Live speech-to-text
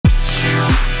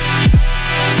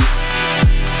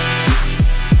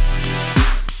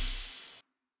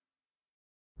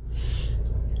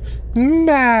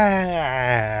The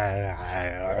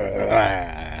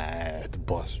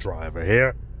bus driver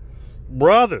here.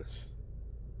 Brothers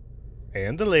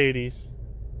and the ladies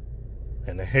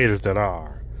and the haters that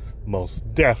are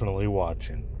most definitely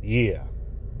watching. Yeah.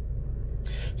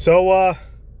 So,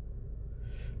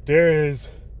 there is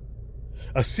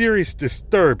a serious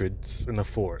disturbance in the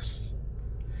force.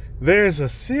 There's a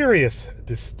serious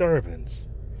disturbance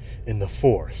in the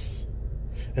force.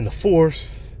 And the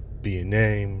force being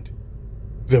named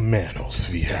the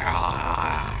manosphere.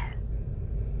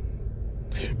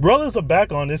 Brothers are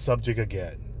back on this subject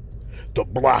again. The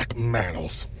black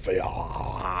manosphere.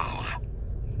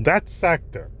 That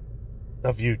sector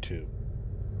of YouTube.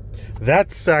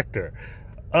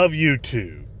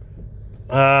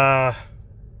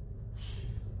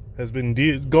 Has been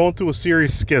going through a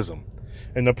serious schism.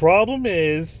 And the problem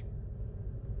is,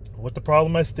 what the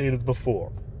problem I stated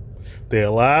before. They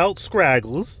allowed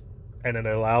scragglers, and then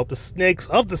they allowed the snakes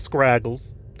of the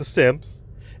scraggles, the simps,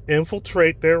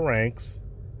 infiltrate their ranks,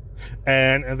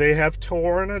 and they have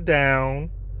torn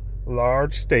down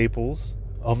large staples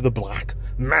of the black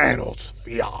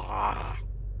manosphere.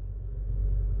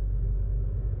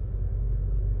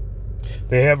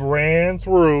 They have ran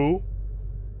through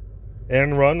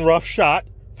and run roughshod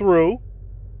through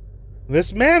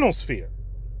this manosphere.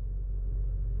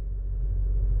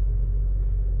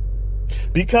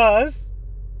 Because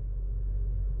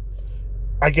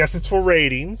I guess it's for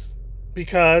ratings.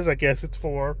 Because I guess it's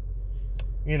for,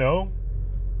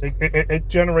 it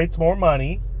generates more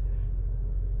money.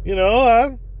 You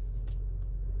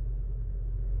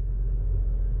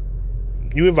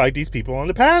invite these people on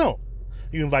the panel.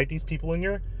 You invite these people in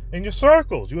your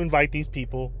circles. You invite these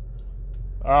people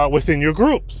within your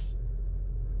groups.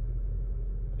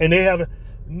 And they have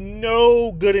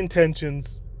no good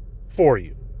intentions for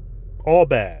you. All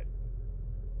bad.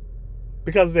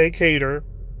 Because they cater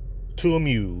to a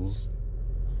muse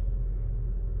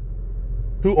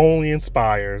who only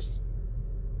inspires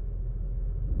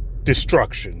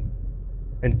destruction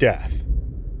and death.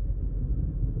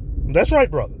 That's right,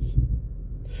 brothers.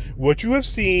 What you have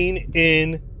seen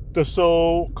in the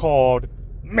so-called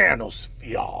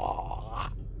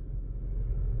manosphere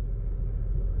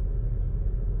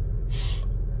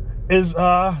is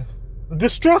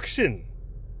destruction.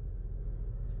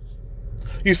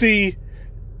 You see,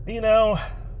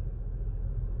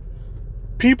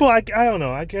 people, I don't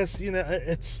know, I guess,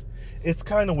 it's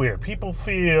kind of weird. People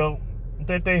feel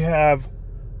that they have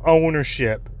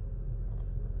ownership,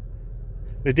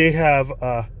 that they have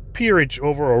peerage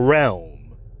over a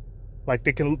realm, like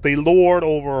they lord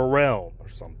over a realm or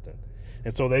something,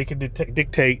 and so they can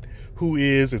dictate who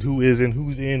is and who isn't,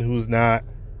 who's in, who's not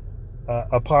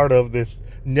a part of this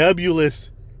nebulous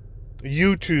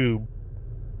YouTube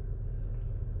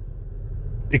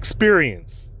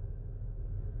experience,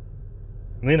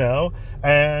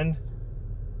 and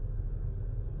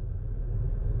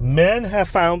men have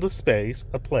found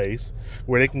a place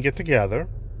where they can get together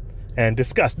and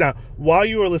discuss. Now, while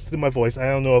you are listening to my voice, I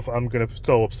don't know if I'm going to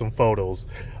throw up some photos.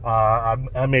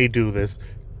 I may do this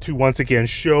to once again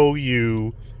show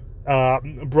you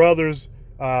brothers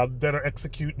that are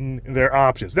executing their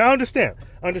options. Now, understand.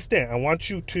 I want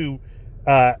you to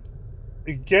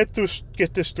get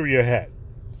this through your head.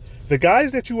 The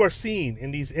guys that you are seeing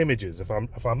in these images, if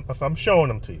I'm showing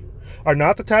them to you, are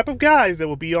not the type of guys that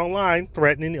will be online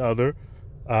threatening other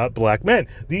black men.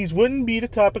 These wouldn't be the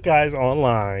type of guys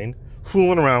online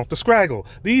fooling around with the scraggle.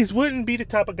 These wouldn't be the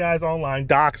type of guys online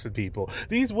doxing people.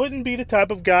 These wouldn't be the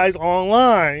type of guys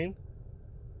online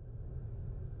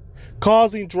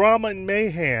causing drama and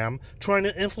mayhem, trying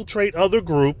to infiltrate other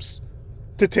groups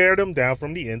to tear them down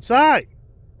from the inside.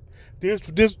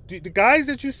 The guys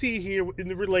that you see here in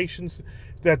the relations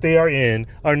that they are in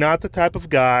are not the type of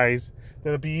guys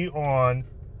that'll be on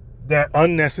that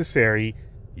unnecessary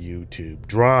YouTube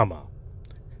drama,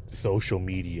 social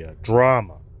media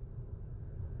drama.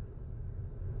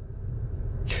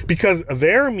 Because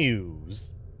their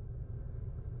muse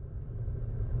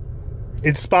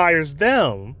inspires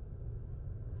them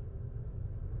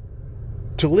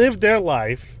to live their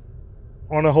life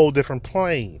on a whole different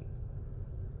plane,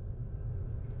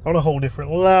 on a whole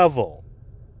different level.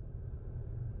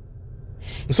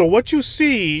 So what you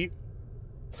see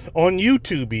on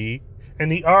YouTube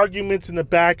and the arguments and the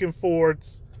back and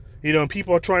forths, and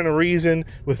people are trying to reason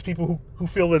with people who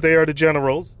feel that they are the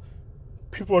generals.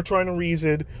 People are trying to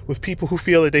reason with people who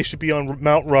feel that they should be on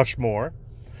Mount Rushmore.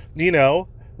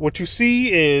 What you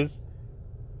see is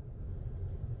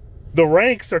the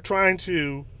ranks are trying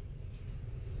to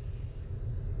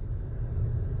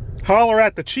holler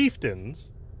at the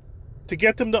chieftains to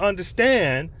get them to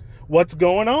understand what's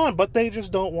going on, but they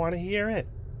just don't want to hear it.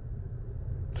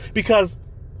 Because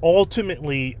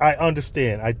ultimately, I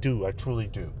understand. I truly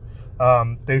do.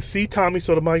 They see Tommy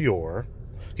Sotomayor.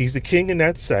 He's the king in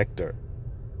that sector,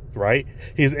 right?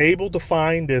 He's able to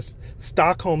find this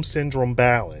Stockholm Syndrome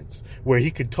balance where he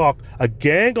can talk a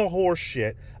gang of horse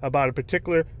shit about a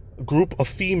particular group of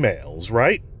females,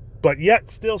 right? But yet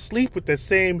still sleep with the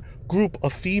same group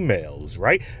of females,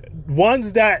 right?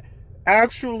 Ones that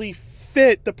actually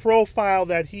fit the profile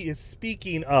that he is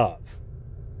speaking of.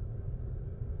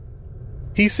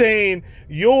 He's saying,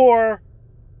 your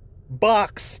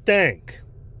box stank.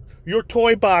 Your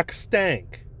toy box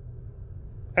stank.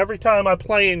 Every time I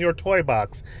play in your toy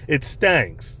box, it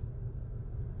stanks.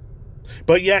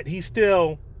 But yet he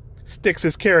still sticks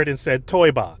his carrot and said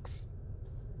toy box.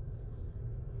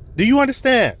 Do you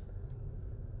understand?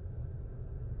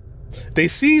 They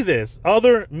see this.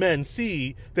 Other men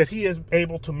see that he is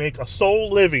able to make a sole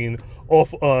living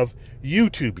off of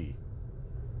YouTube,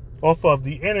 off of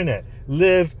the internet,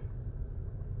 live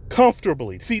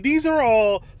comfortably. See, these are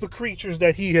all the creatures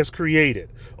that he has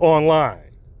created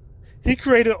online. He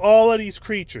created all of these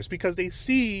creatures because they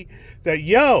see that,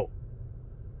 yo,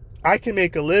 I can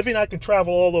make a living. I can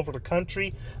travel all over the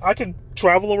country. I can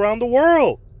travel around the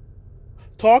world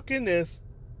talking this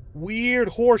weird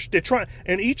horse. They're trying,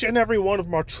 and each and every one of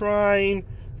them are trying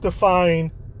to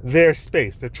find their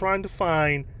space. They're trying to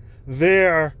find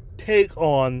their take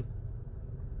on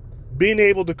being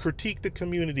able to critique the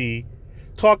community,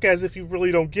 talk as if you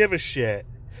really don't give a shit,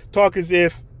 talk as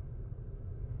if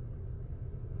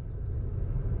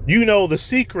you know the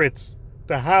secrets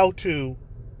to how to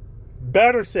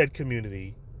better said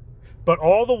community, but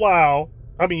all the while,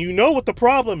 I mean, you know what the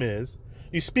problem is,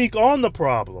 you speak on the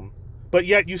problem, but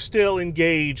yet you still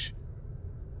engage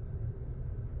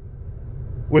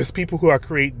with people who are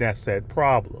creating that said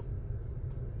problem.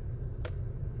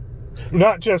 I'm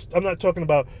not talking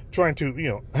about trying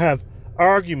to, have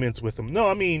arguments with them. No,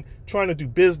 I mean trying to do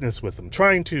business with them,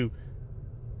 trying to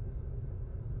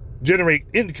generate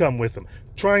income with them,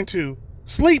 trying to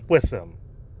sleep with them.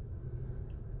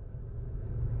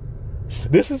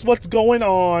 This is what's going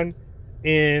on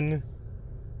in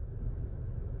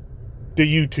the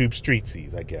YouTube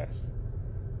streetsies, I guess.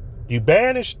 You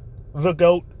banish the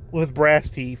goat with brass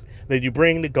teeth, then you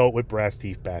bring the goat with brass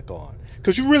teeth back on.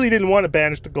 Because you really didn't want to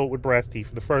banish the goat with brass teeth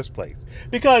in the first place.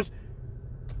 Because,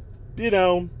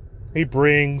 he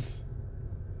brings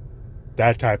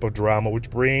that type of drama, which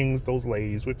brings those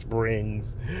ladies, which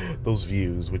brings those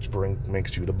views, which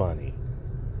makes you the money,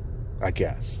 I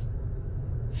guess.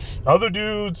 Other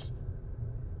dudes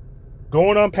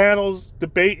going on panels,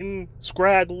 debating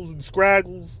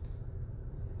scraggles,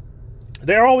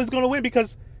 they're always going to win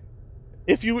because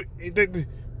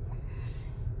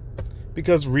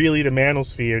because really the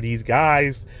manosphere, these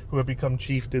guys who have become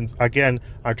chieftains, again,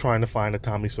 are trying to find a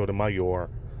Tommy Sotomayor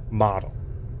model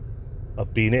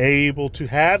of being able to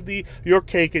have your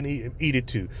cake and eat it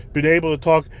too. Being able to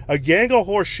talk a gang of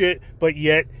horse shit, but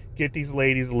yet get these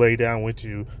ladies to lay down with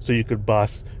you so you could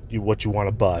bust what you want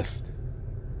to bust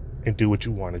and do what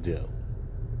you want to do.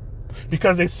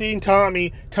 Because they've seen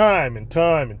Tommy time and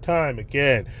time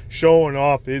again showing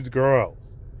off his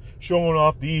girls. Showing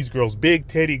off these girls, big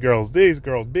titty girls, these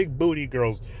girls, big booty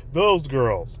girls, those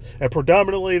girls. And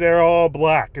predominantly they're all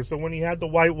black. And so when he had the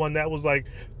white one, that was like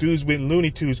dudes with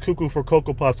Looney Tunes, cuckoo for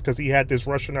Cocoa Puffs, because he had this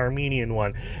Russian Armenian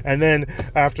one. And then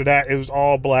after that, it was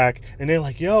all black. And they're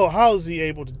like, yo, how is he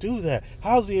able to do that?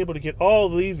 How is he able to get all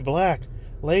these black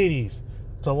ladies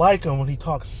to like him when he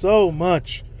talks so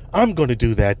much? I'm going to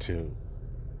do that too.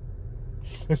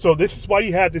 And so this is why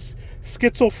you have this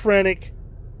schizophrenic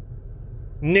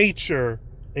nature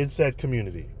in said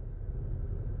community.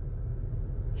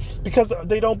 Because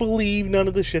they don't believe none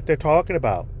of the shit they're talking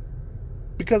about.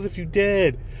 Because if you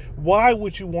did, why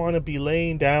would you want to be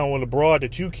laying down with a broad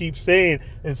that you keep saying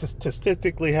is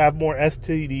statistically have more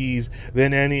STDs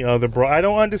than any other broad? I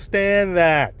don't understand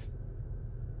that.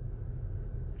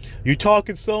 You're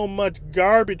talking so much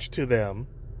garbage to them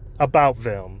about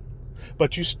them,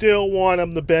 but you still want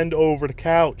them to bend over the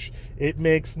couch. It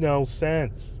makes no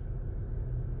sense.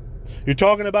 You're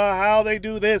talking about how they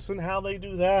do this and how they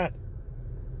do that.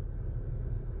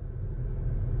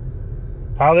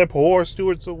 How they're poor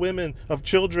stewards of women, of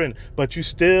children, but you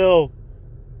still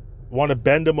want to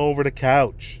bend them over the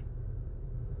couch.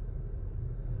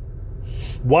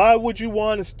 Why would you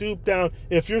want to stoop down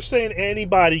if you're saying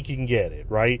anybody can get it,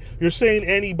 right? You're saying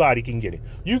anybody can get it.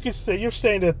 You're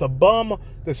saying that the bum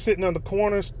that's sitting on the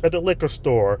corners at the liquor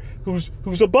store, who's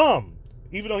a bum,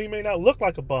 even though he may not look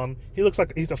like a bum, he looks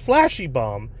like he's a flashy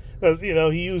bum because he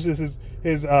uses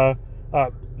his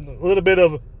a little bit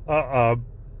of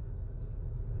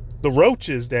the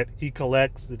roaches that he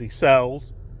collects, that he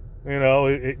sells,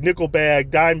 nickel bag,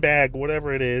 dime bag,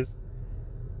 whatever it is,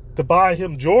 to buy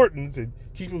him Jordans and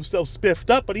keep himself spiffed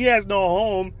up, but he has no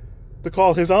home to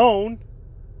call his own.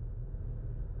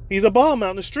 He's a bum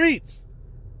out in the streets.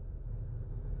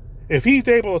 If he's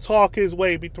able to talk his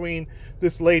way between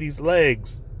this lady's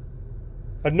legs,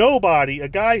 a nobody, a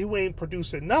guy who ain't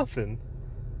producing nothing,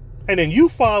 and then you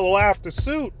follow after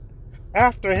suit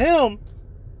after him,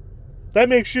 that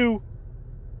makes you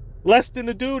less than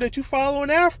the dude that you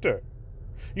following after.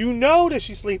 You know that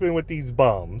she's sleeping with these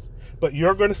bums, but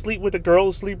you're going to sleep with the girl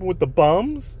who's sleeping with the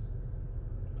bums?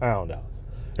 I don't know.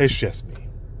 It's just me.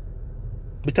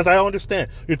 Because I understand.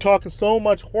 You're talking so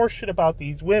much horseshit about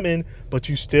these women, but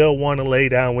you still want to lay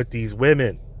down with these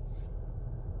women.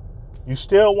 You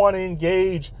still want to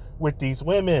engage with these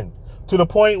women to the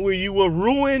point where you will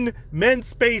ruin men's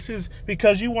spaces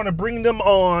because you want to bring them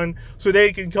on so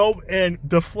they can go and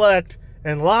deflect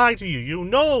and lie to you. You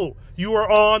know you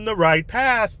are on the right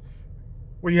path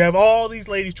where you have all these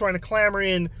ladies trying to clamor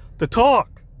in to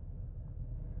talk.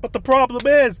 But the problem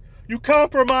is you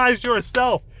compromise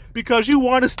yourself because you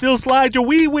want to still slide your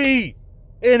wee-wee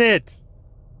in it.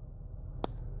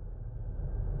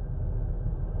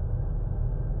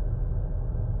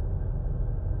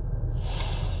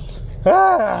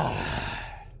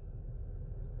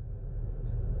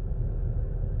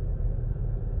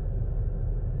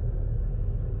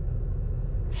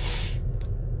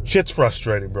 Shit's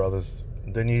frustrating, brothers.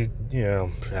 Then yeah.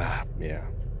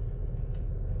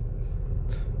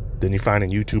 Then you find in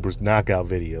YouTubers knockout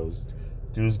videos.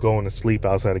 Dudes going to sleep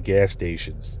outside of gas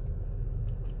stations.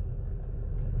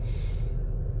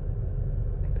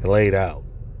 Laid out.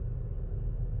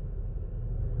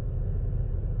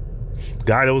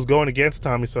 Guy that was going against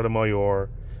Tommy Sotomayor,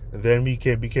 and then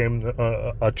became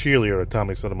a cheerleader of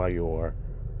Tommy Sotomayor.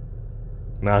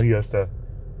 Now he has to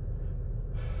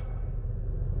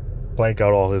blank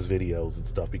out all his videos and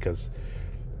stuff because,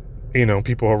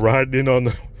 people are riding in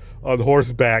on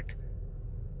horseback,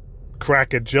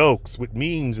 cracking jokes with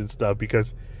memes and stuff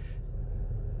because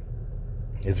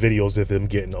it's videos of him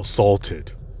getting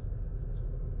assaulted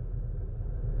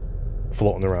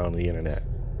floating around the internet.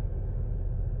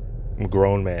 I'm a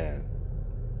grown man.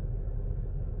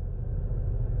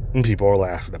 And people are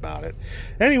laughing about it.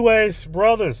 Anyways,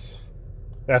 brothers,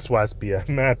 that's why it's be a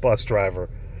mad bus driver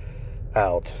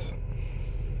out.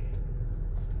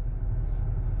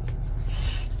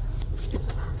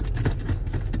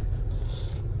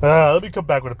 Let me come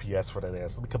back with a PS for that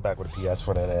ass.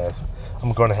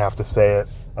 I'm going to have to say it.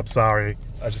 I'm sorry.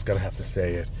 I just going to have to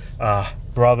say it.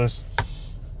 Brothers.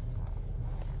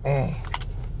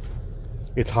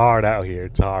 It's hard out here.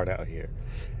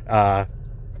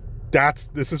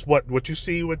 This is what you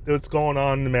see what's going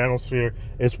on in the manosphere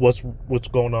is what's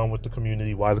going on with the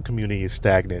community, why the community is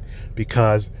stagnant,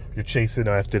 because you're chasing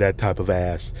after that type of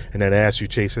ass, and that ass you're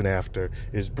chasing after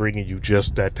is bringing you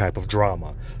just that type of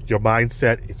drama. Your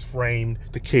mindset is framed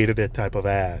to cater that type of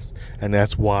ass, and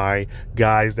that's why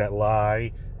guys that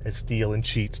lie and steal and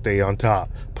cheat stay on top.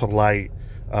 Polite,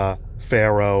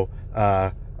 Pharaoh,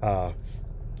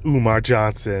 Umar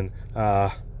Johnson,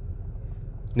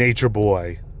 Nature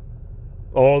Boy.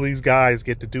 All these guys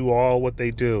get to do all what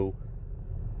they do.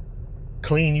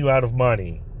 Clean you out of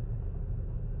money.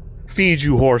 Feed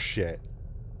you horse shit.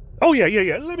 Oh yeah.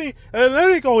 Let me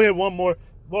go in one more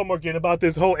again about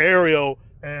this whole Ariel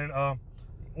and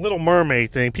Little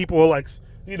Mermaid thing. People are like,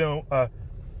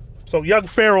 so Young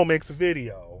Pharaoh makes a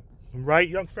video, right?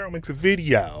 Young Pharaoh makes a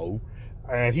video,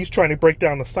 and he's trying to break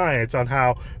down the science on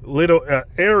how little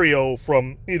Ariel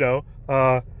from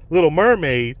Little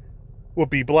Mermaid would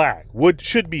be black,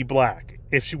 should be black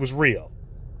if she was real.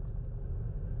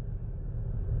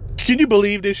 Can you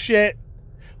believe this shit?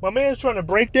 My man's trying to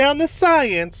break down the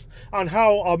science on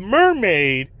how a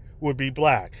mermaid would be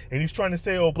black. And he's trying to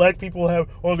say, black people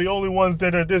are the only ones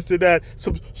that are this or that.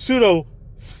 Some pseudo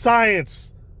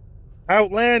science,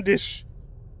 outlandish,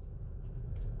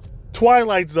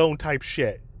 Twilight Zone type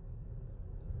shit.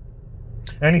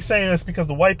 And he's saying this because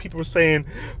the white people are saying,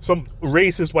 some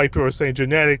racist white people are saying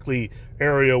genetically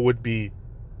Ariel would be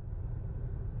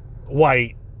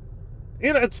white.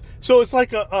 It's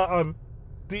like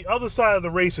the other side of the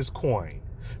racist coin,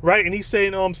 right? And he's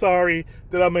saying, I'm sorry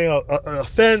that I may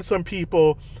offend some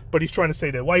people, but he's trying to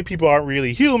say that white people aren't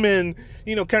really human,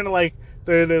 kind of like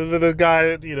the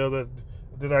guy,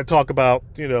 that I talk about,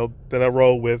 that I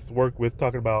work with,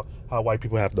 talking about how white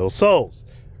people have no souls.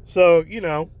 So,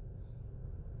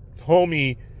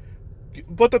 homie,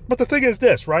 but the thing is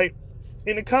this, right?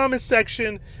 in the comment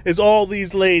section is all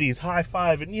these ladies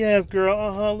high-fiving. Yes,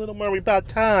 girl, Little Mermaid, about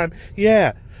time.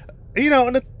 Yeah. You know,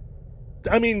 and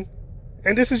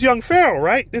this is young Pharaoh,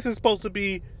 right? This is supposed to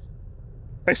be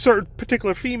a certain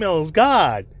particular female's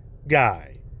God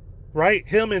guy, right?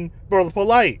 Him and Brother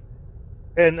Polite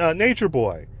and Nature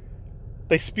Boy.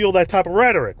 They spew that type of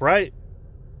rhetoric, right?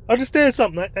 Understand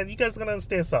something, and you guys are gonna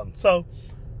understand something. So,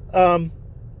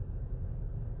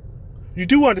 you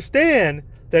do understand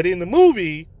that in the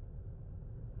movie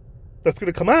that's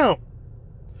gonna come out,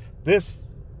 this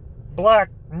black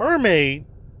mermaid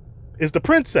is the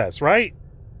princess, right?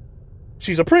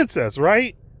 She's a princess,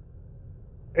 right?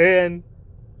 And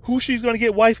who she's gonna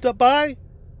get wifed up by?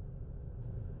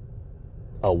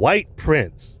 A white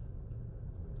prince.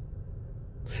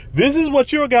 This is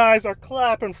what your guys are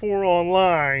clapping for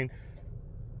online,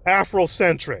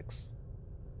 Afrocentrics.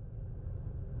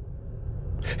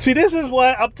 See, this is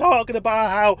what I'm talking about,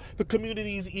 how the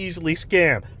community is easily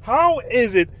scammed. How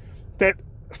is it that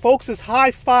folks is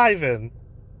high-fiving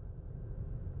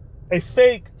a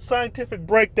fake scientific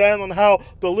breakdown on how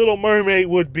the Little Mermaid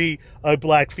would be a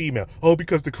black female? Oh,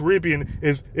 because the Caribbean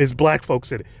is black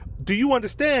folks in it. Do you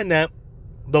understand that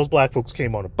those black folks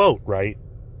came on a boat, right?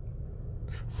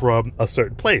 From a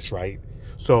certain place, right?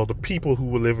 So the people who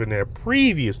were living there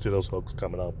previous to those folks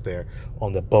coming up there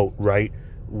on the boat, right,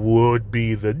 would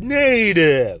be the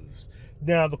natives.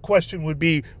 Now the question would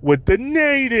be, would the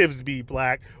natives be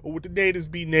black, or would the natives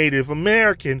be Native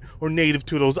American or native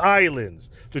to those islands?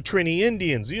 The Trini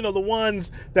Indians, you know, the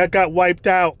ones that got wiped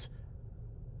out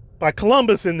by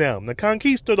Columbus and them, the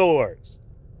conquistadors.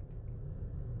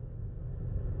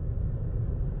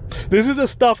 This is the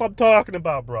stuff I'm talking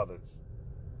about, brothers.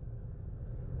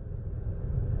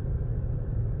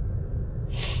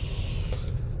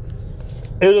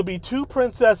 It'll be two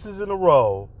princesses in a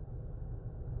row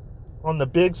on the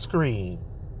big screen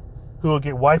who will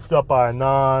get wifed up by a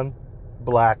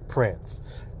non-black prince.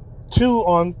 Two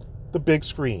on the big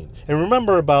screen. And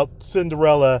remember about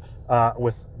Cinderella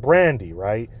with Brandy,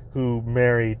 right? Who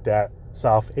married that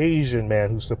South Asian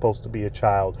man who's supposed to be a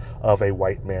child of a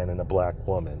white man and a black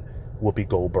woman. Whoopi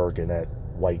Goldberg and that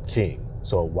white king.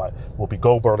 So Whoopi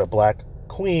Goldberg, a black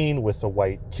queen with a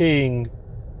white king.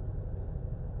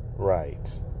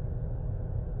 Right.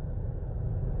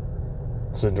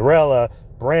 Cinderella,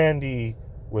 Brandy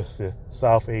with the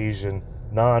South Asian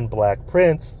non-black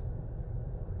prince.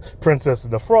 Princess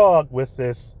and the Frog with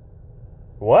this,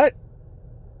 what?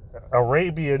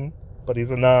 Arabian, but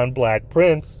he's a non-black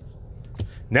prince.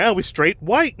 Now we're straight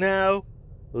white now.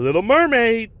 Little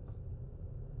Mermaid.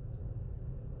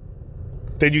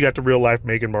 Then you got the real life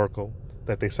Meghan Markle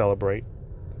that they celebrate.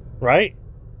 Right?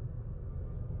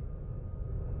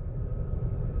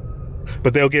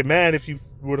 But they'll get mad if you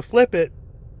were to flip it.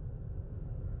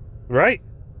 Right?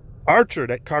 Archer,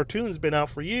 that cartoon's been out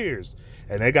for years.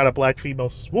 And they got a black female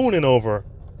swooning over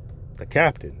the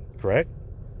captain, correct?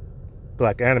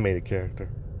 Black animated character.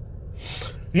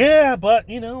 Yeah, but,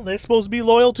 you know, they're supposed to be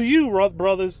loyal to you,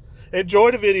 brothers.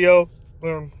 Enjoy the video.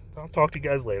 I'll talk to you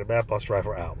guys later. Bad Bus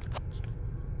Driver out.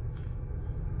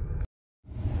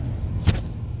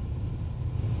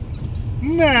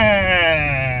 Nah,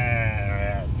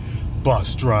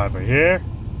 Bus Driver here.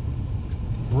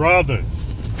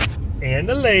 Brothers and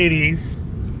the ladies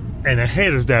and the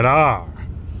haters that are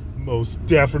most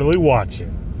definitely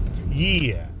watching.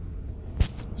 Yeah.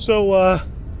 So,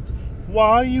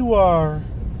 while you are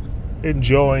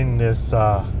enjoying this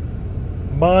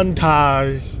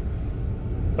montage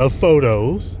of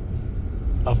photos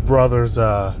of brothers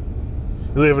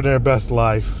living their best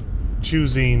life,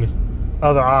 choosing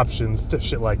other options,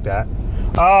 shit like that,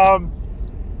 I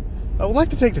would like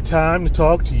to take the time to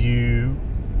talk to you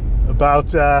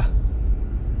about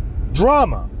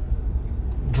drama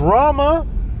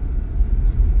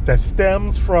that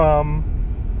stems from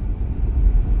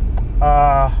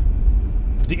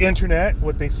the internet,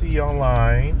 what they see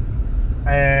online,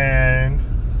 and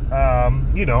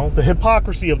you know, the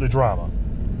hypocrisy of the drama.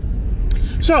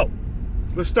 So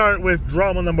let's start with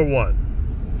drama number one.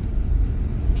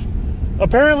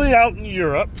 Apparently out in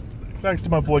Europe, thanks to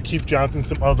my boy Keith Johnson,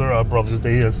 some other brothers,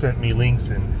 they sent me links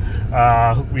and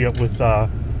hooked me up with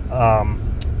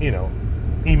you know,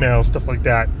 emails, stuff like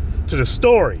that, to the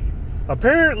story.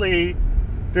 Apparently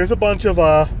there's a bunch of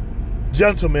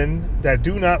gentlemen that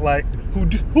do not like, who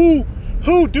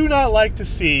do not like to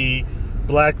see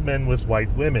black men with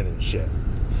white women and shit.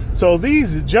 So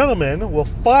these gentlemen will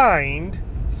find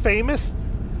famous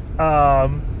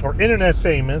or internet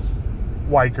famous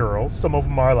white girls. Some of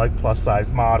them are like plus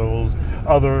size models,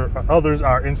 others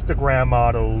are Instagram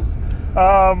models,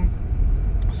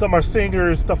 some are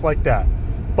singers, stuff like that.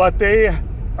 but they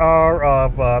are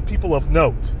of people of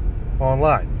note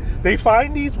online. They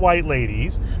find these white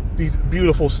ladies, these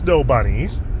beautiful snow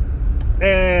bunnies,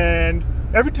 and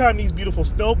every time these beautiful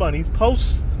snow bunnies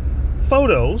post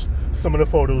photos, some of the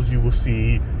photos you will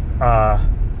see in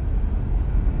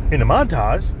the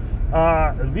montage,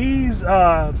 these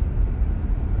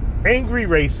angry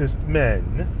racist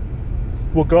men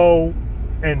will go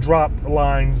and drop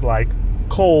lines like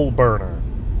coal burner.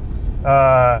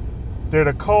 They're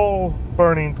the coal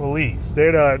burning police.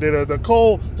 They're the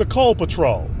coal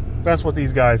patrol. That's what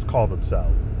these guys call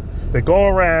themselves. They go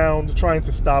around trying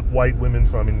to stop white women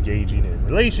from engaging in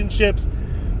relationships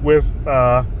with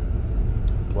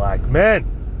black men.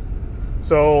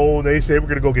 So they say, we're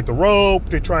going to go get the rope.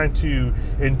 They're trying to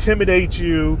intimidate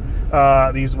you,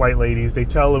 these white ladies. They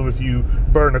tell them if you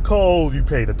burn a coal, you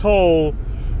pay the toll.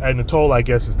 And the toll, I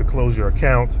guess, is to close your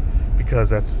account, because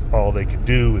that's all they can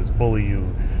do is bully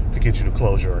you to get you to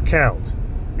close your account,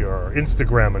 your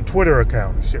Instagram and Twitter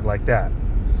account, and shit like that.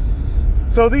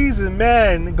 So these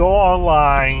men go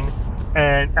online,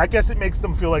 and I guess it makes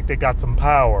them feel like they got some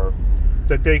power,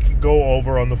 that they can go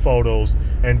over on the photos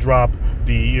and drop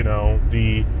the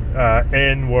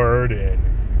N-word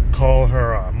and call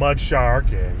her a mud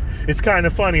shark. And it's kind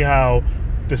of funny how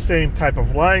the same type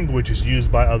of language is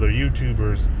used by other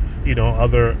YouTubers,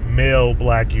 other male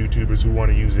black YouTubers who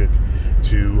want to use it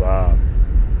to,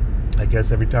 I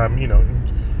guess every time,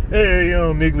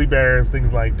 niggly bears,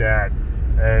 things like that.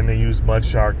 And they use mud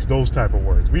sharks, those type of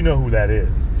words. We know who that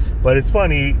is. But it's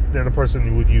funny that a person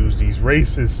who would use these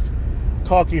racist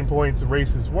talking points,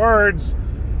 racist words,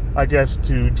 I guess,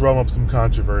 to drum up some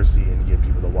controversy and get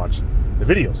people to watch the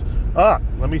videos.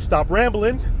 Let me stop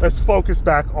rambling. Let's focus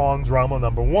back on drama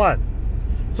number one.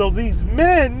 So these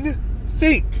men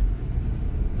think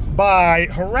by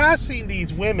harassing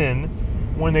these women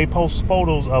when they post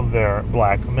photos of their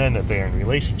black men that they're in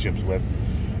relationships with,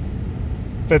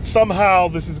 that somehow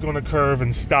this is going to curve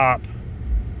and stop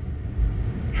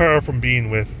her from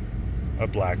being with a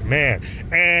black man.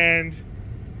 And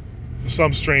for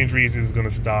some strange reason, it's going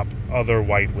to stop other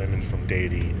white women from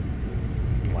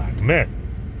dating black men.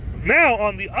 Now,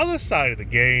 on the other side of the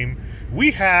game,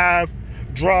 we have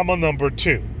drama number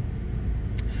two.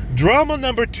 Drama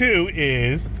number two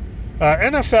is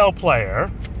an NFL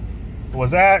player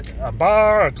was at a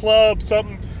bar, a club,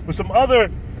 something with some other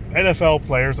NFL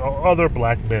players or other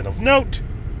black men of note,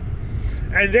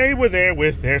 and they were there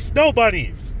with their snow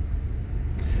bunnies,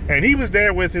 and he was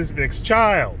there with his mixed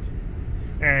child,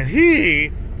 and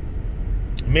he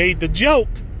made the joke,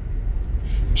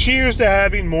 cheers to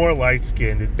having more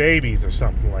light-skinned babies, or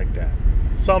something like that,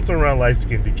 something around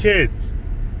light-skinned kids.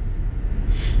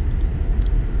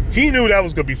 He knew that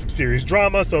was going to be some serious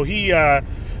drama, so he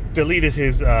deleted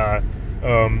his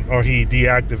or he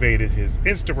deactivated his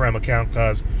Instagram account,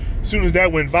 because as soon as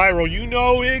that went viral, you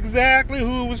know exactly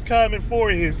who was coming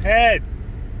for his head.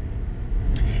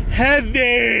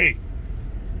 Heavy.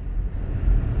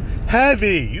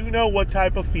 You know what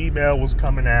type of female was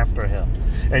coming after him.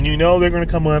 And you know they're going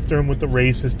to come after him with the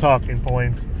racist talking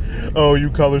points. Oh, you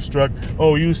color struck.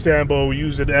 Oh, you Sambo.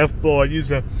 Use an F-boy.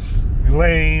 Use a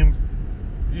lame.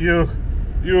 You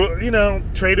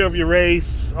traitor of your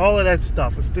race, all of that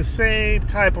stuff. It's the same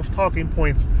type of talking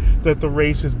points that the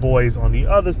racist boys on the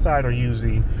other side are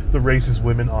using, the racist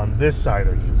women on this side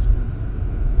are using.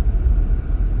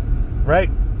 Right?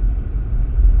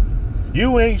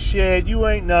 You ain't shit, you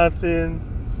ain't nothing.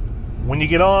 When you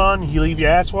get on, you leave your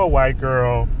ass for a white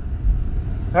girl.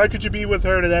 How could you be with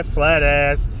her to that flat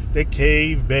ass, that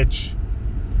cave bitch?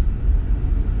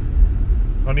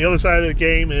 On the other side of the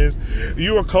game is,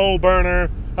 you a coal burner.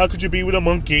 How could you be with a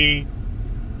monkey?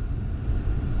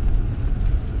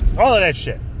 All of that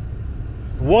shit.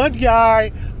 One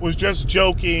guy was just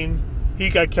joking.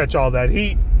 He got catch all that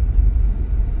heat.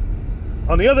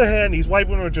 On the other hand, these white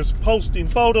women are just posting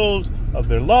photos of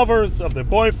their lovers, of their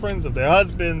boyfriends, of their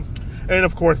husbands. And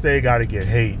of course, they got to get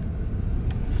hate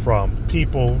from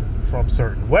people from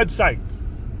certain websites.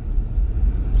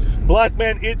 Black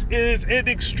men, it is an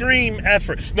extreme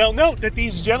effort. Now, note that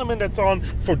these gentlemen that's on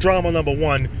for drama number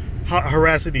one,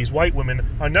 harassing these white women,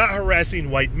 are not harassing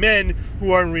white men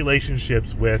who are in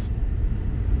relationships with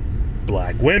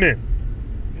black women.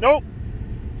 Nope.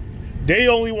 They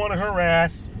only want to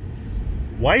harass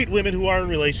white women who are in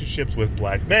relationships with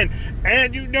black men.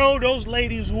 And you know those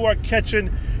ladies who are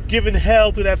giving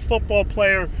hell to that football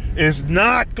player is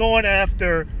not going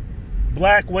after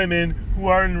black women who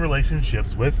are in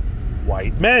relationships with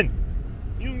white men.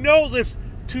 You know this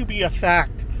to be a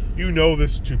fact. You know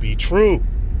this to be true.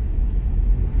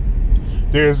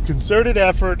 There's concerted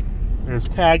effort. There's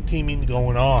tag teaming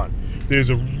going on. there's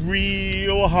a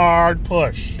real hard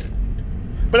push.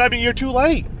 But I mean, you're too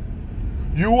late.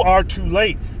 You are too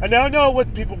late. And now I know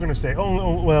what people are going to say.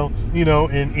 Oh, well, you know,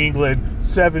 in England,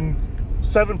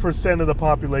 7% of the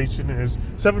population is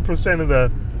 7% of the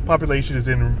population is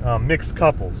in mixed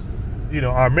couples. You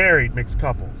know, are married mixed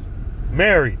couples.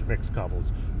 Married mixed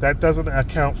couples. That doesn't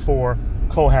account for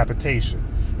cohabitation.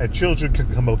 And children can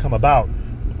come about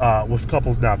with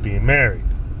couples not being married.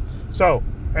 So,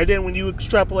 and then when you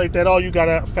extrapolate that, all you got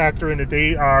to factor in that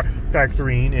they are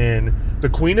factoring in the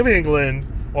Queen of England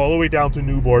all the way down to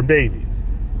newborn babies.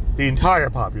 The entire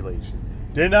population.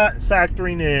 They're not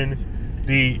factoring in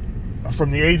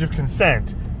from the age of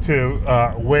consent to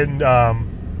when,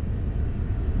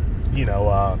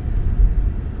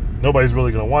 nobody's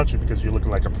really going to want you because you're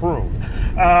looking like a prune.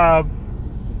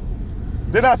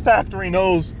 They're not factoring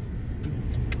those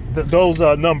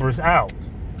numbers out.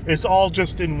 It's all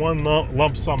just in one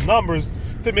lump sum numbers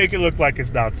to make it look like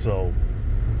it's not so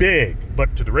big.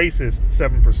 But to the racists,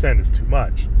 7% is too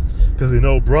much because they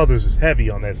know brothers is heavy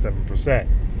on that 7%.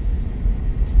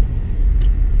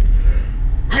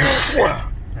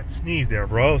 That sneeze there,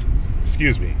 bro.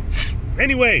 Excuse me.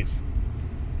 Anyways,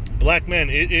 black men,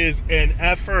 it is an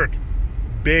effort,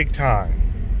 big time.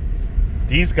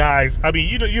 These guys, I mean,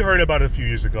 you heard about it a few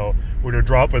years ago where they're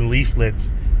dropping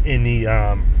leaflets in the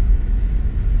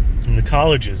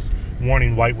colleges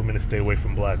warning white women to stay away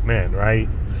from black men, right?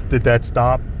 Did that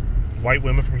stop white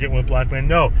women from getting with black men?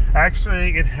 No.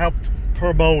 Actually, it helped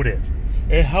promote it.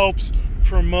 It helps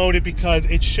promote it because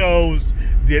it shows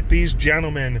that these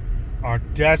gentlemen are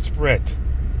desperate.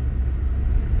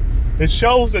 It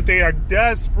shows that they are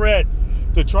desperate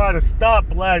to try to stop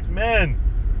black men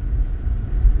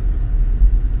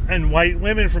and white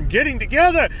women from getting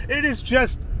together. It is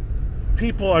just,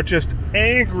 people are just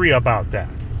angry about that.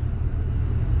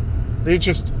 They're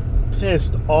just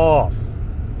pissed off.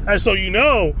 And so,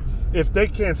 if they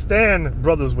can't stand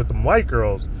brothers with them white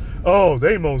girls, oh,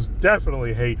 they most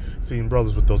definitely hate seeing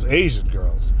brothers with those Asian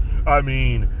girls. I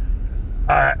mean,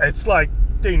 it's like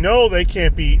they know they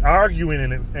can't be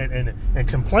arguing and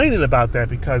complaining about that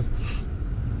because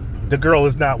the girl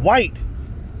is not white,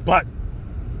 but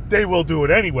they will do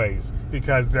it anyways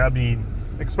because, I mean,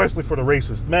 especially for the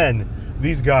racist men,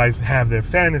 these guys have their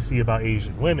fantasy about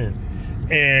Asian women.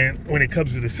 And when it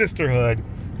comes to the sisterhood,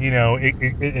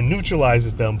 it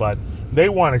neutralizes them, but they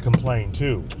want to complain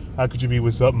too. How could you be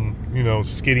with something,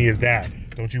 skinny as that?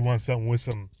 Don't you want something with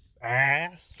some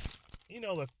ass?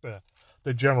 That's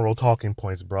the general talking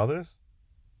points, brothers.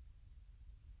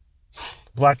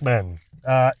 Black men,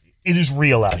 it is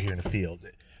real out here in the field.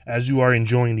 As you are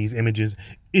enjoying these images,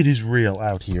 it is real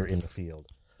out here in the field,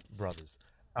 brothers.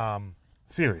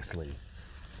 Seriously.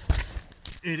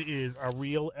 It is a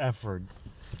real effort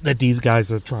that these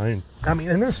guys are trying. I mean,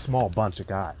 and they're a small bunch of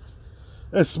guys.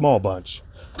 They're a small bunch.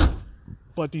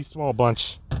 But these small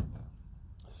bunch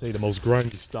say the most grimy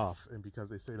stuff. And because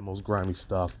they say the most grimy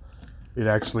stuff, it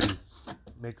actually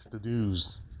makes the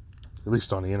news, at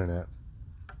least on the internet.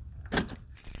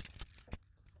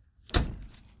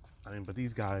 I mean, but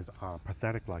these guys are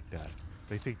pathetic like that.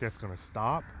 They think that's going to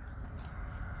stop.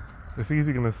 It's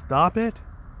easy going to stop it.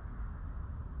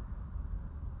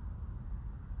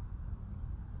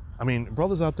 I mean,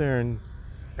 brothers out there in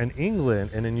England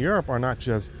and in Europe are not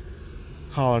just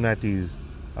hollering at these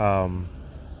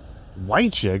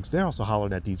white chicks. They're also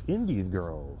hollering at these Indian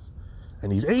girls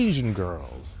and these Asian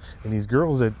girls and these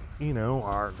girls that,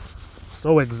 are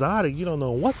so exotic you don't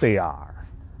know what they are.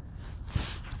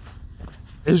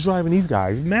 It's driving these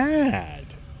guys mad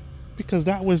because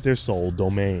that was their sole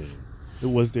domain.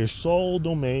 It was their sole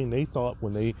domain. They thought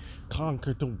when they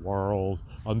conquered the world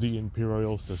on the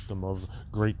imperial system of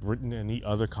Great Britain and the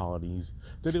other colonies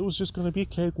that it was just going to be a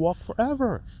cakewalk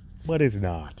forever. But it's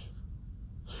not.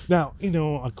 Now,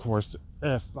 of course,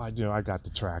 if I got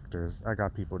detractors. I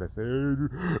got people that say,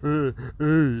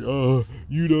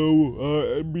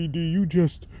 MBD, you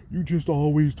just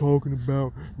always talking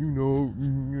about,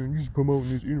 you just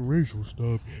promoting this interracial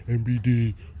stuff,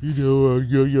 MBD, yada,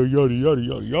 yada,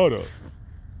 yada, yada.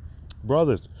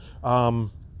 Brothers, the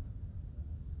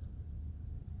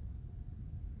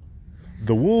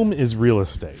womb is real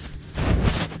estate.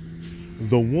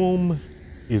 The womb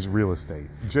is real estate.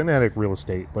 Genetic real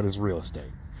estate, but it's real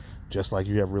estate. Just like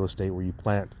you have real estate where you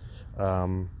plant,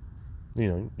 your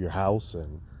house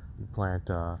and you plant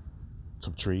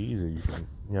some trees, and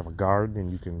you have a garden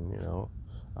and you can,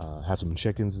 have some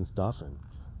chickens and stuff and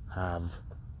have,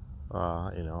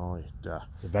 a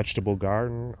vegetable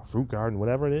garden, a fruit garden,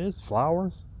 whatever it is,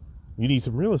 flowers. You need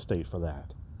some real estate for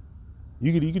that.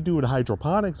 You could do it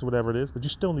hydroponics, whatever it is, but you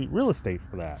still need real estate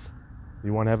for that.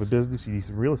 You want to have a business, you need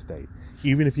some real estate.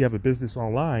 Even if you have a business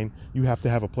online, you have to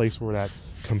have a place for that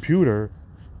computer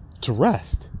to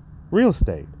rest. Real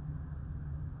estate.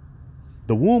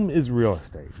 The womb is real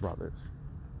estate, brothers.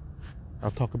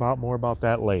 I'll talk more about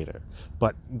that later.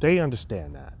 But they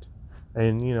understand that.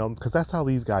 And, because that's how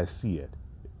these guys see it.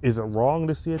 Is it wrong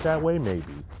to see it that way?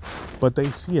 Maybe. But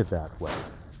they see it that way.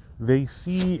 They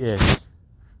see it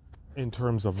in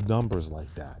terms of numbers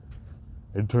like that.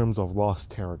 In terms of lost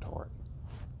territory.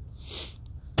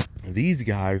 These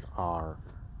guys are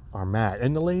mad.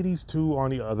 And the ladies, too, on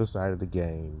the other side of the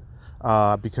game.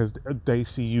 Because they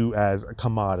see you as a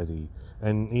commodity.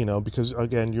 And, because,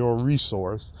 again, you're a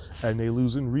resource, and they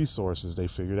losing resources, they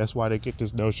figure. That's why they get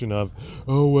this notion of,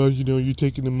 oh, well, you're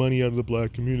taking the money out of the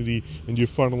black community, and you're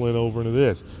funneling over into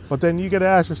this. But then you got to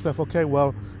ask yourself, okay,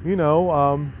 well,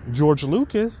 George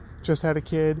Lucas just had a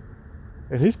kid,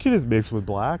 and his kid is mixed with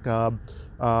black.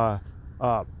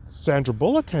 Sandra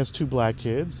Bullock has 2 black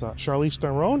kids. Charlize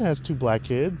Theron has 2 black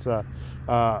kids.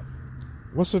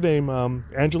 What's her name?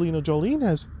 Angelina Jolie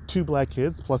has 2 black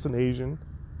kids, plus an Asian,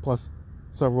 plus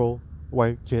several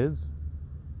white kids.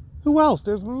 Who else?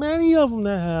 There's many of them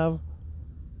that have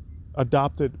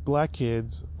adopted black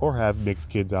kids or have mixed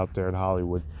kids out there in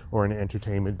Hollywood or in the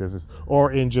entertainment business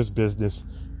or in just business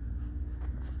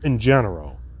in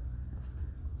general.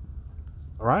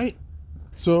 All right?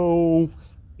 So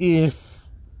if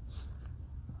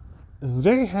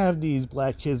they have these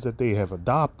black kids that they have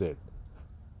adopted,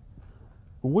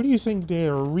 where do you think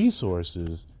their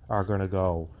resources are going to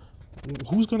go?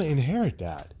 Who's going to inherit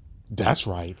that? That's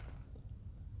right.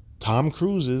 Tom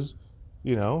Cruise's,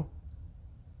 got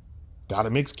a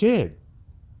mixed kid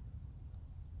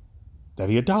that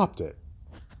he adopted.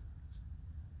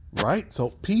 Right? So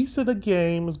piece of the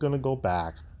game is going to go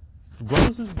back.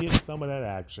 Brothers is getting some of that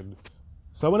action.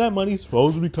 Some of that money's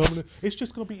supposed to be coming. It's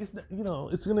just going to be,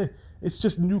 it's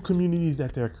just new communities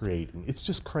that they're creating. It's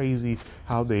just crazy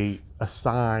how they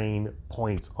assign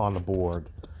points on the board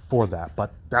for that,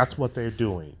 but that's what they're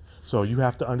doing. So you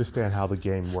have to understand how the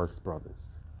game works, brothers.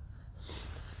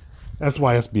 That's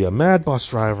why it's be a mad bus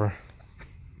driver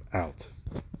out.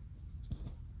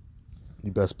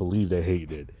 You best believe they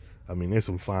hate it. I mean, there's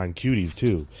some fine cuties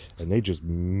too, and they just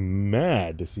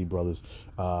mad to see brothers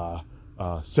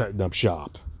setting up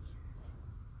shop.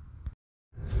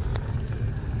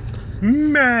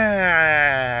 Mad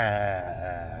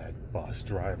bus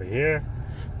driver here,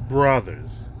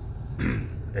 brothers.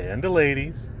 And the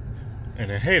ladies, and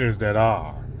the haters that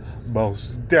are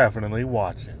most definitely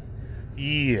watching.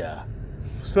 Yeah.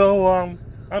 So,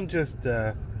 I'm just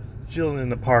chilling in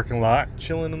the parking lot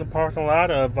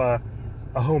of a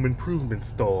home improvement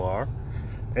store,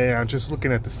 and I'm just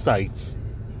looking at the sights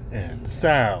and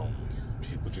sounds.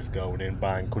 People just going in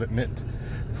buying equipment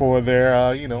for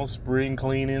their, spring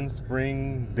cleaning,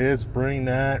 spring this, spring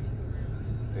that.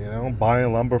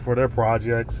 Buying lumber for their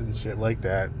projects and shit like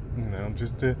that.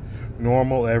 Just the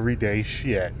normal everyday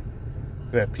shit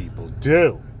that people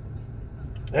do.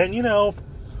 And,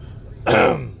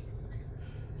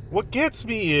 what gets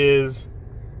me is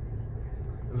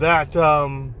that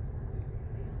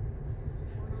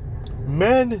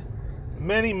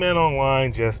many men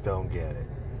online just don't get it.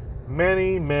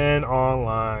 Many men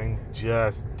online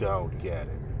just don't get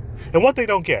it. And what they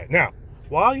don't get. Now,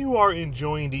 while you are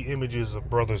enjoying the images of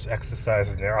brothers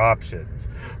exercising their options,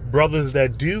 brothers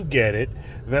that do get it,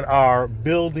 that are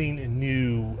building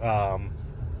new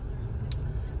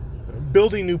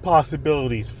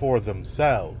possibilities for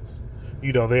themselves.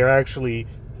 They're actually,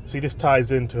 see, this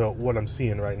ties into what I'm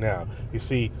seeing right now. You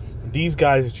see, these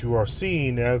guys that you are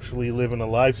seeing actually living a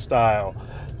lifestyle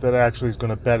that actually is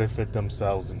going to benefit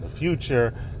themselves in the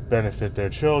future, benefit their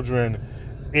children.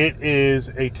 It is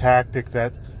a tactic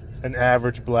that an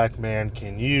average black man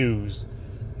can use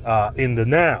in the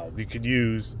now. You could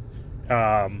use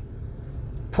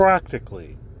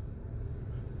practically.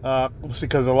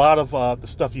 Because a lot of the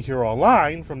stuff you hear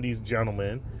online from these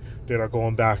gentlemen that are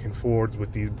going back and forwards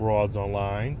with these broads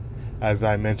online, as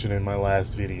I mentioned in my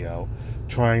last video,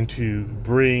 trying to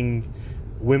bring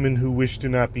women who wish to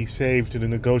not be saved to the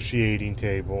negotiating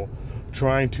table,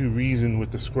 trying to reason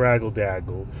with the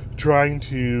scraggle-daggle, trying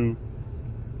to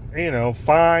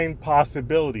find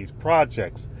possibilities,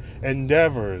 projects,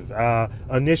 endeavors,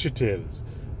 initiatives,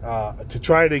 to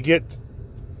try to get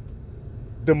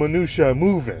the minutia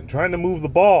moving, trying to move the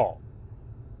ball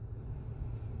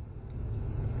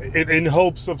in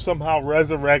hopes of somehow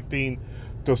resurrecting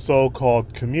the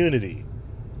so-called community.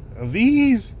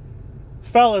 These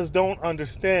fellas don't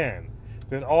understand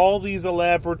that all these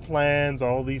elaborate plans,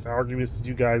 all these arguments that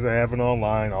you guys are having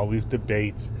online, all these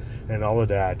debates and all of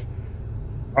that,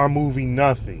 are moving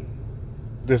nothing.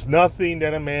 There's nothing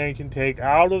that a man can take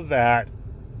out of that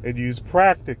and use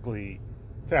practically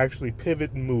to actually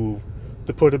pivot and move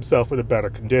to put himself in a better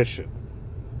condition.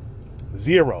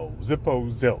 Zero, zippo,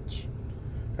 zilch.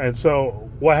 And so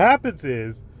what happens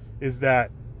is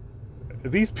that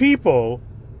these people,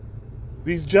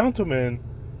 these gentlemen,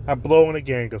 are blowing a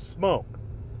gang of smoke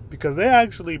because they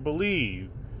actually believe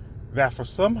that for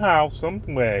somehow, some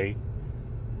way,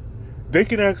 they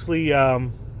can actually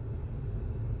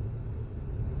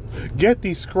get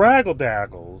these scraggle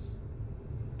daggles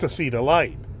to see the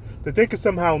light. That they can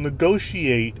somehow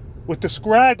negotiate with the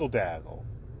scraggle daggle.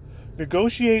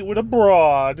 Negotiate with a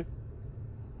broad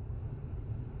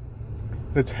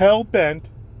that's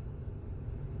hell-bent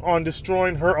on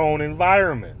destroying her own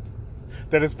environment.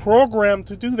 That is programmed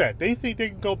to do that. They think they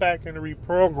can go back and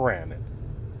reprogram it.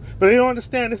 But they don't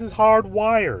understand this is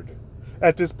hardwired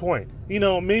at this point. You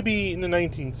know, maybe in the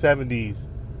 1970s,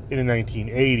 in the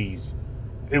 1980s,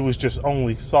 it was just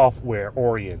only software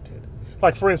oriented.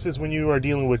 Like, for instance, when you are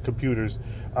dealing with computers,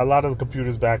 a lot of the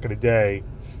computers back in the day,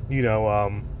 you know,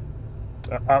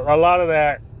 a lot of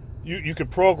that, you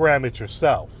could program it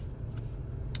yourself.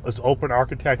 It's open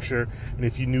architecture, and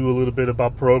if you knew a little bit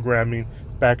about programming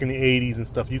back in the 80s and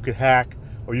stuff, you could hack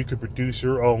or you could produce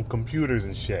your own computers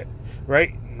and shit.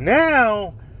 Right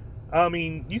now, I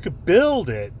mean, you could build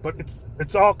it, but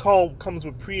it's all comes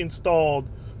with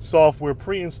pre-installed software,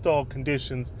 pre-installed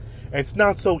conditions, and it's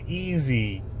not so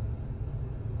easy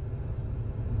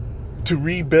to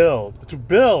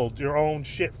build your own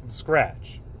shit from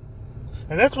scratch.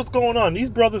 And that's what's going on. These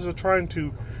brothers are trying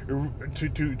to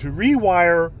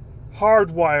rewire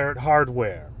hardwired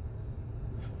hardware.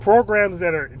 Programs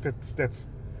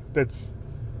that's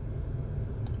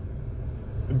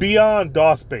beyond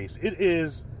DOS based. It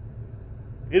is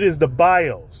the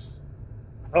BIOS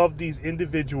of these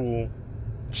individual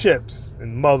chips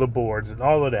and motherboards and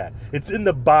all of that. It's in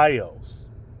the BIOS.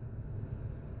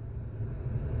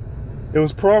 It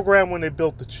was programmed when they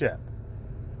built the chip.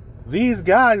 These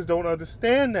guys don't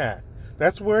understand that.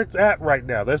 That's where it's at right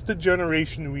now. That's the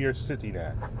generation we are sitting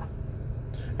at.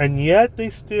 And yet they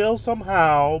still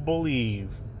somehow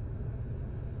believe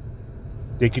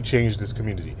they could change this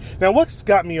community. Now, what's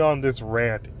got me on this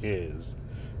rant is,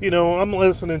 you know, I'm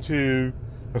listening to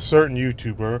a certain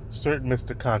YouTuber, certain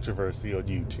Mr. Controversy on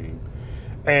YouTube,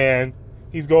 and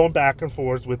he's going back and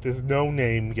forth with this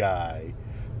no-name guy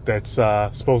that's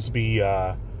supposed to be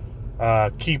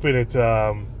keeping it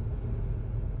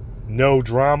no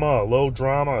drama or low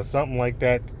drama or something like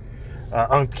that,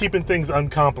 keeping things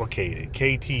uncomplicated,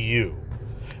 KTU.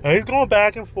 And he's going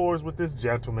back and forth with this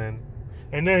gentleman,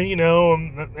 and then, you know,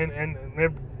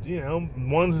 and you know,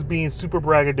 one's being super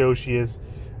braggadocious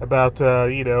about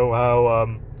you know,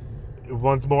 how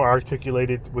one's more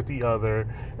articulated with the other,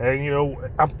 and you know,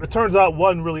 it turns out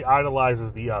one really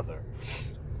idolizes the other.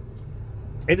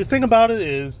 And the thing about it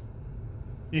is,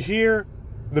 you hear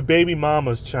the baby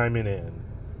mamas chiming in.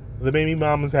 The baby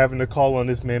mamas having to call on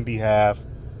this man's behalf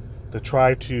to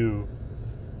try to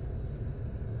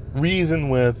reason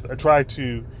with, or try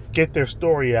to get their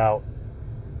story out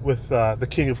with the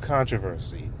king of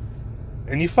controversy.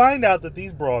 And you find out that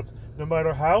these broads, no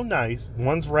matter how nice,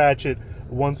 one's ratchet,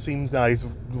 one seems nice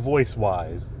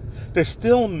voice-wise, they're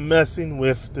still messing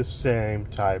with the same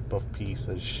type of piece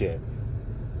of shit.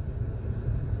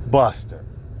 Buster.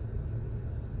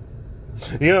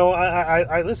 You know,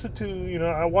 I listen to, you know,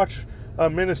 I watch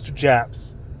Minister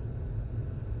Japs.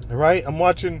 Right? I'm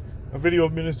watching a video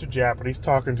of Minister Jap, and he's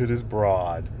talking to this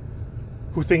broad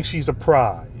who thinks she's a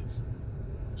prize.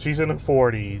 She's in her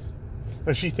 40s,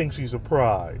 and she thinks she's a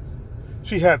prize.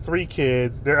 She had 3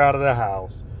 kids, they're out of the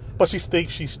house, but she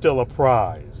thinks she's still a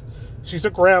prize. She's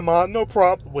a grandma, no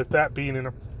problem with that being in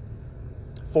her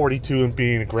 42 and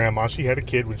being a grandma. She had a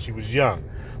kid when she was young,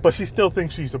 but she still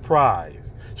thinks she's a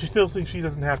prize. She still thinks she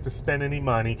doesn't have to spend any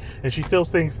money, and she still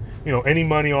thinks, you know, any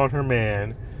money on her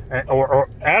man, or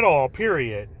at all,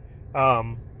 period.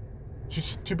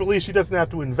 She believes she doesn't have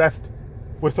to invest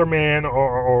with her man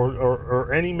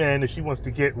or any man that she wants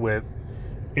to get with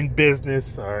in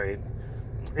business or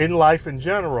in life in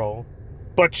general,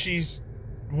 but she's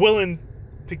willing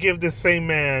to give this same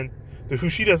man who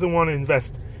she doesn't want to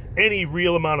invest any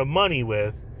real amount of money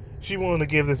with, she's willing to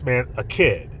give this man a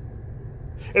kid.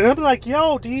 And I'm like,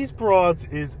 yo, these broads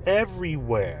is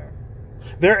everywhere.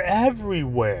 They're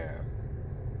everywhere.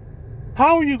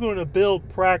 How are you going to build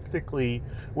practically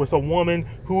with a woman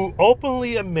who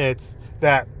openly admits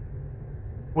that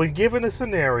when given a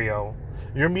scenario,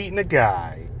 you're meeting a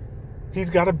guy, he's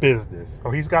got a business,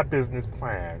 or he's got business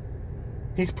plan,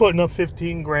 he's putting up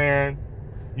 15 grand,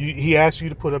 he asks you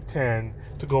to put up 10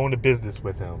 to go into business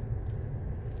with him.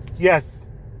 Yes,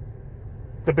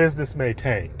 the business may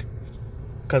tank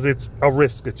because it's a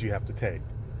risk that you have to take.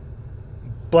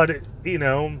 But,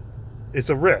 it's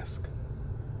a risk.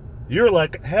 You're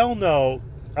like, hell no,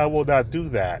 I will not do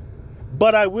that.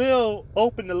 But I will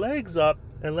open the legs up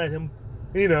and let him,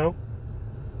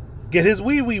 get his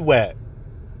wee-wee wet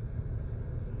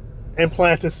and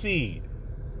plant a seed.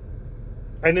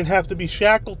 And then have to be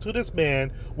shackled to this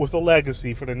man with a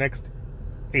legacy for the next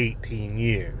 18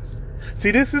 years.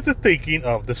 See, this is the thinking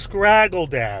of the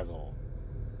scraggle-daggle.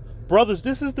 Brothers,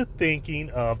 this is the thinking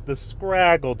of the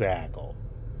scraggle-daggle.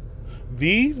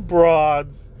 These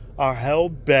broads are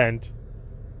hell-bent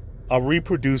on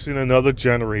reproducing another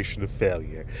generation of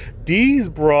failure. These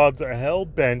broads are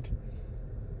hell-bent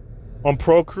on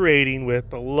procreating with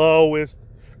the lowest,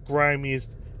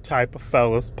 grimiest type of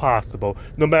fellas possible.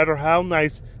 No matter how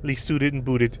nicely suited and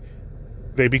booted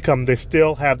they become, they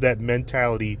still have that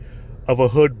mentality of a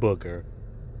hood booger.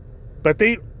 But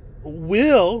they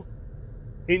will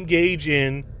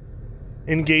engaging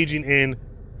in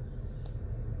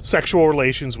sexual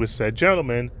relations with said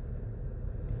gentleman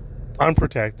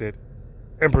unprotected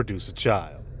and produce a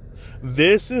child.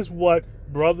 This is what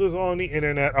brothers on the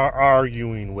internet are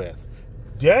arguing with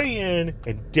day in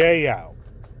and day out.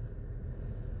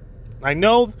 I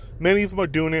know many of them are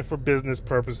doing it for business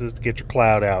purposes, to get your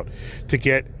clout out, to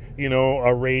get,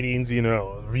 ratings,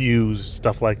 views,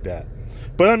 stuff like that.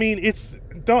 But I mean,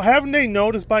 haven't they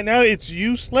noticed by now it's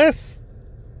useless?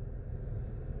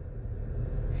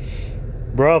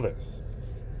 Brothers,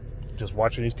 just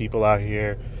watching these people out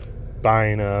here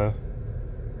buying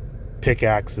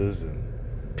pickaxes and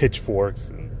pitchforks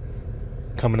and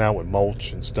coming out with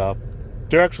mulch and stuff.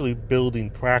 They're actually building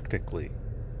practically.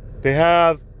 They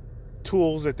have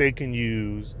tools that they can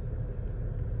use.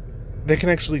 They can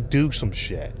actually do some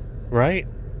shit, right?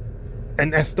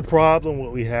 And that's the problem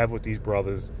what we have with these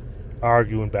brothers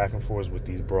arguing back and forth with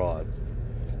these broads.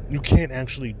 You can't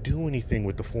actually do anything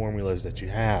with the formulas that you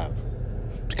have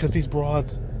because these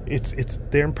broads,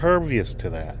 they're impervious to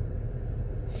that.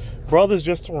 Brothers,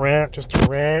 just to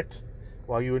rant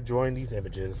while you're enjoying these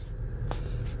images.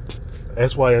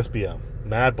 SYSBM,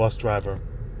 Mad Bus Driver,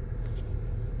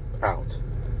 out.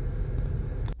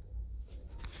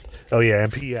 Oh yeah,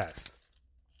 and P.S.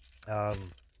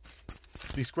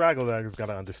 These scraggle-daggles got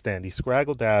to understand. These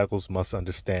scraggle-daggles must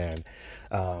understand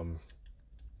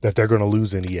that they're going to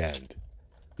lose in the end.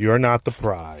 You're not the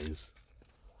prize.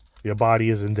 Your body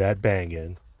isn't that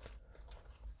banging.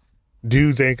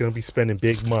 Dudes ain't going to be spending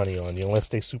big money on you unless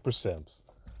they super simps.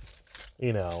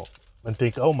 And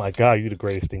think, oh my God, you're the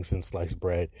greatest thing since sliced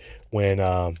bread. When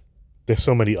there's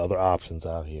so many other options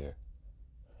out here.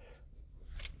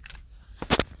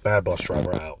 Bad Bus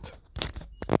Driver out.